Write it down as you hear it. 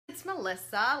it's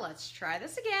Melissa. Let's try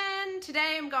this again.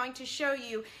 Today I'm going to show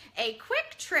you a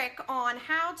quick trick on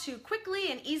how to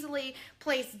quickly and easily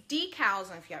place decals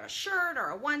on if you have a shirt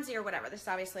or a onesie or whatever. This is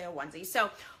obviously a onesie.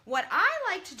 So what I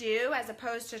like to do, as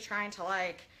opposed to trying to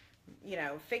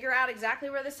figure out exactly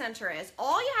where the center is,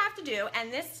 all you have to do,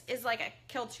 and this is like a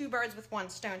kill two birds with one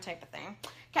stone type of thing.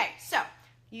 Okay, so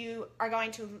you are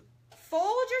going to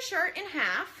fold your shirt in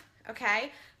half,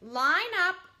 okay? Line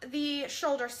up the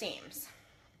shoulder seams,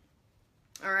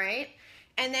 all right?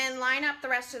 And then line up the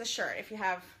rest of the shirt if you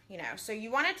have, so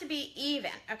you want it to be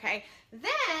even, okay?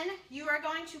 Then you are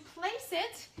going to place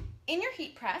it in your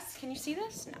heat press. Can you see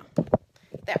this? No.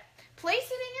 There. Place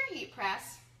it in your heat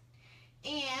press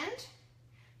and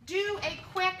do a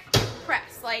quick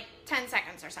press, like 10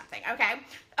 seconds or something, okay?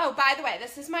 Oh, by the way,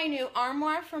 this is my new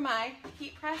armoire for my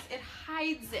heat press. It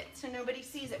hides it so nobody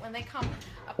sees it when they come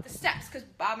up the steps, because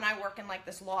Bob and I work in like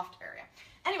this loft area.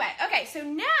 Anyway, okay, so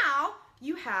now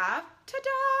you have,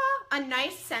 ta-da, a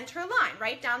nice center line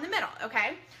right down the middle,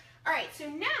 okay? All right, so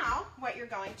now what you're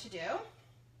going to do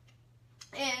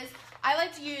is, I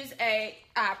like to use a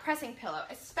pressing pillow,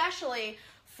 especially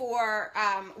for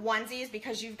onesies,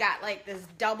 because you've got like this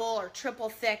double or triple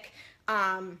thick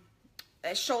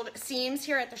shoulder seams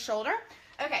here at the shoulder.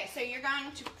 Okay, so you're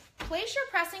going to place your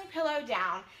pressing pillow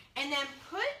down and then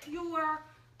put your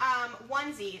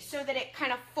onesie so that it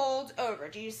kind of folds over.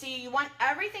 Do you see? You want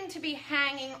everything to be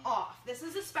hanging off. This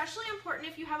is especially important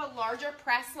if you have a larger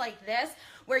press like this,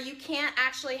 where you can't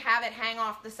actually have it hang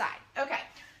off the side. Okay.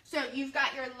 So you've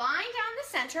got your line down the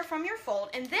center from your fold,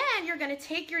 and then you're going to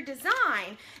take your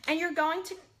design and you're going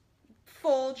to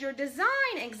fold your design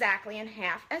exactly in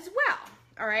half as well,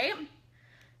 all right?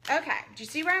 Okay, do you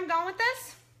see where I'm going with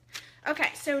this? Okay,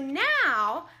 so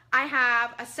now I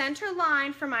have a center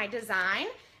line for my design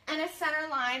and a center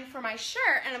line for my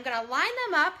shirt, and I'm going to line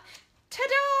them up.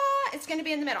 Ta-da! It's going to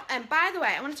be in the middle. And by the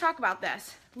way, I want to talk about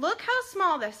this. Look how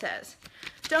small this is.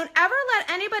 Don't ever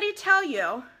let anybody tell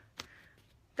you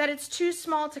that it's too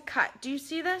small to cut. Do you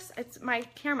see this? My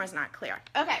camera's not clear.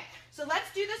 Okay, so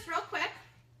let's do this real quick.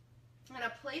 I'm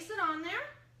gonna place it on there.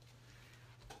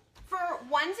 For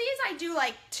onesies, I do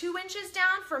like 2 inches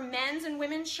down. For men's and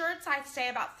women's shirts, I say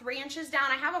about 3 inches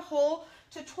down. I have a whole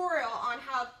tutorial on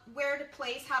where to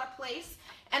place, how to place,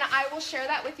 and I will share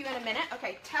that with you in a minute.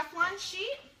 Okay, Teflon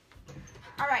sheet.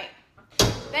 All right,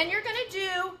 then you're gonna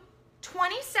do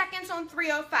 20 seconds on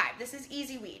 305. This is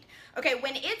easy weed. Okay,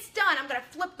 when it's done, I'm gonna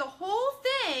flip the whole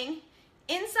thing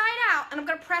inside out and I'm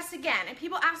gonna press again. And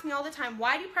people ask me all the time,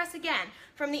 why do you press again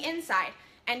from the inside?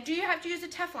 And do you have to use a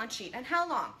Teflon sheet? And how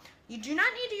long? You do not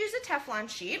need to use a Teflon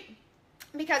sheet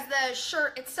because the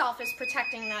shirt itself is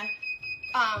protecting the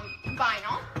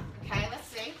vinyl. Okay, let's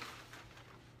see.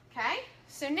 Okay,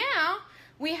 so now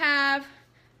we have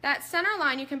that center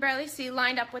line you can barely see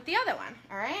lined up with the other one,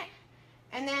 all right?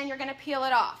 And then you're going to peel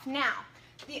it off. Now,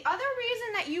 the other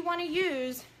reason that you want to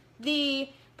use the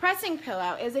pressing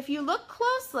pillow is if you look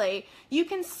closely, you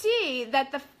can see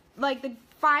that the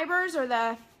fibers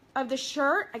or of the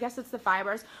shirt, I guess it's the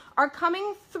fibers, are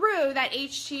coming through that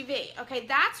HTV. Okay,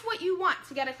 that's what you want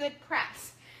to get a good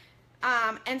press.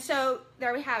 And so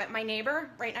there we have it. My neighbor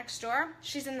right next door,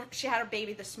 she had her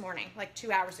baby this morning, like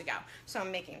 2 hours ago. So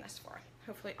I'm making this for her.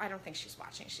 Hopefully, I don't think she's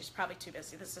watching. She's probably too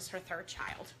busy. This is her 3rd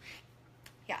child.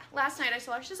 Yeah, last night I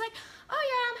saw her, she's like, oh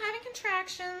yeah, I'm having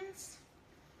contractions.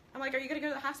 I'm like, are you gonna go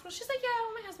to the hospital? She's like, yeah,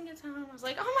 when my husband gets home. I was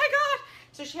like, oh my God.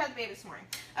 So she had the baby this morning.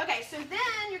 Okay, so then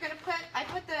you're gonna I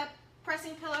put the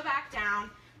pressing pillow back down,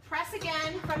 press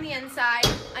again from the inside,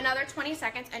 another 20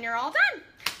 seconds, and you're all done.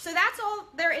 So that's all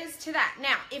there is to that.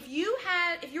 Now, if you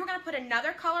were gonna put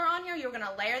another color on here, you were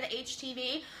gonna layer the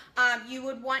HTV, you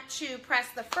would want to press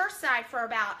the first side for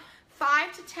about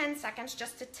 5 to 10 seconds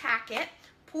just to tack it.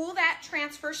 Pull that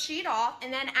transfer sheet off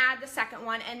and then add the second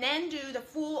one and then do the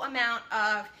full amount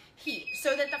of heat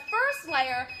so that the first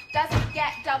layer doesn't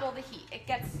get double the heat. It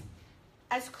gets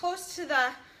as close to the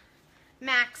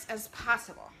max as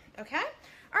possible, okay?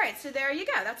 All right, so there you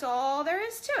go. That's all there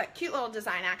is to it. Cute little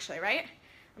design actually, right?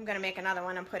 I'm gonna make another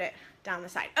one and put it down the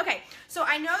side. Okay, so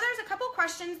I know there's a couple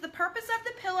questions. The purpose of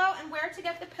the pillow and where to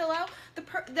get the pillow. The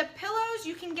pillows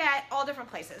you can get all different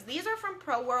places. These are from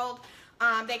Pro World.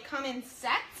 They come in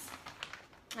sets.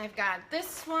 I've got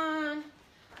this one.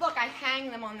 Look, I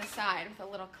hang them on the side with a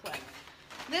little clip.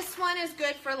 This one is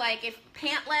good for like if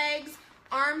pant legs,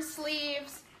 arm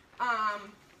sleeves.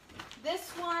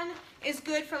 This one is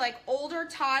good for like older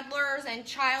toddlers and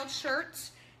child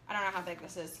shirts. I don't know how big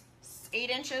this is,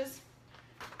 8 inches.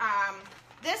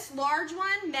 This large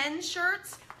one, men's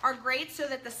shirts, are great so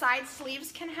that the side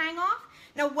sleeves can hang off.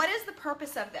 Now, what is the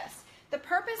purpose of this? The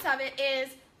purpose of it is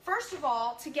first of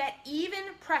all, to get even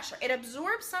pressure. It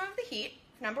absorbs some of the heat.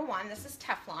 Number one, this is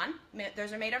Teflon.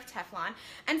 Those are made of Teflon.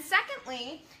 And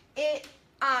secondly,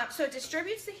 so it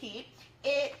distributes the heat.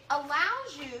 It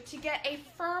allows you to get a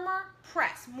firmer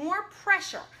press, more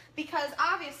pressure, because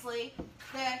obviously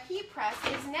the heat press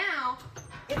is now,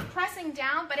 it's pressing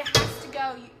down, but it has to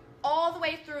go all the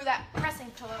way through that pressing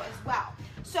pillow as well.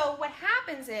 So what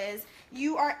happens is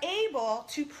you are able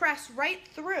to press right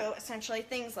through essentially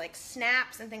things like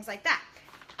snaps and things like that.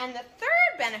 And the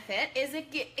third benefit is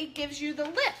it gives you the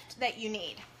lift that you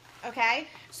need, okay?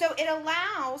 So it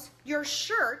allows your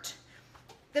shirt,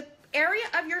 the area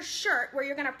of your shirt where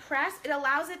you're gonna press, it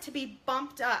allows it to be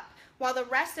bumped up while the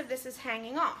rest of this is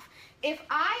hanging off. If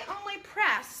I only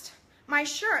pressed my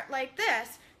shirt like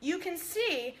this, you can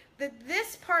see that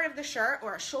this part of the shirt,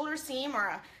 or a shoulder seam or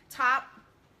a top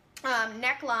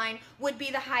neckline, would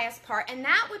be the highest part, and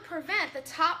that would prevent the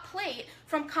top plate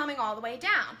from coming all the way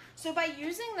down. So by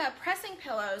using the pressing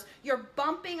pillows, you're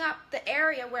bumping up the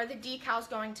area where the decal is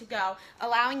going to go,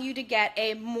 allowing you to get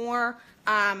a more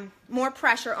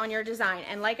pressure on your design.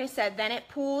 And like I said, then it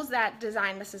pulls that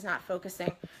design. This is not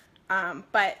focusing,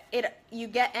 but you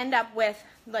end up with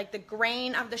like the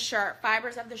grain of the shirt,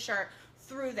 fibers of the shirt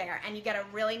through there, and you get a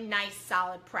really nice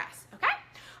solid press. Okay.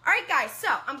 All right, guys, so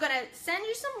I'm going to send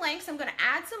you some links. I'm going to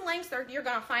add some links. You're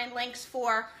going to find links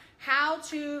for how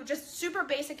to just super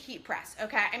basic heat press,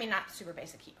 okay? I mean, not super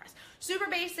basic heat press. Super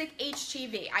basic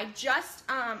HTV. I just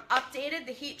updated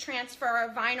the heat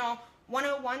transfer vinyl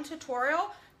 101 tutorial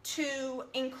to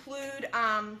include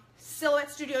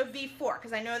Silhouette Studio V4,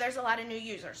 because I know there's a lot of new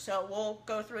users, so we'll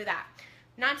go through that.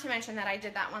 Not to mention that I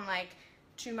did that one like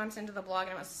 2 months into the blog,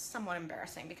 and it was somewhat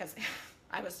embarrassing because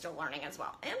I was still learning as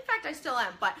well. In fact, I still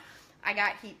am, but I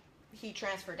got heat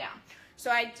transfer down. So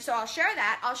I'll share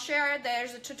that. I'll share,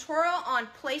 there's a tutorial on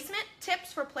placement,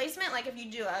 tips for placement, like if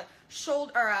you do a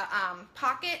shoulder or a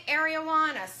pocket area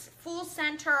one, a full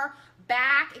center,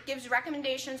 back. It gives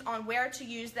recommendations on where to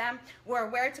use them, or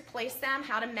where to place them,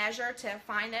 how to measure to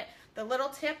find it. The little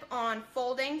tip on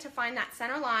folding to find that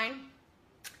center line.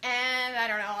 And I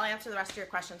don't know, I'll answer the rest of your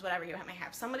questions, whatever you may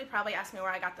have. Somebody probably asked me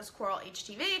where I got this coral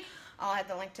HTV. I'll add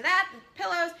the link to that,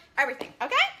 pillows, everything,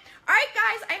 okay? All right,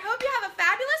 guys, I hope you have a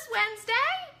fabulous Wednesday,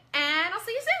 and I'll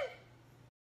see you soon.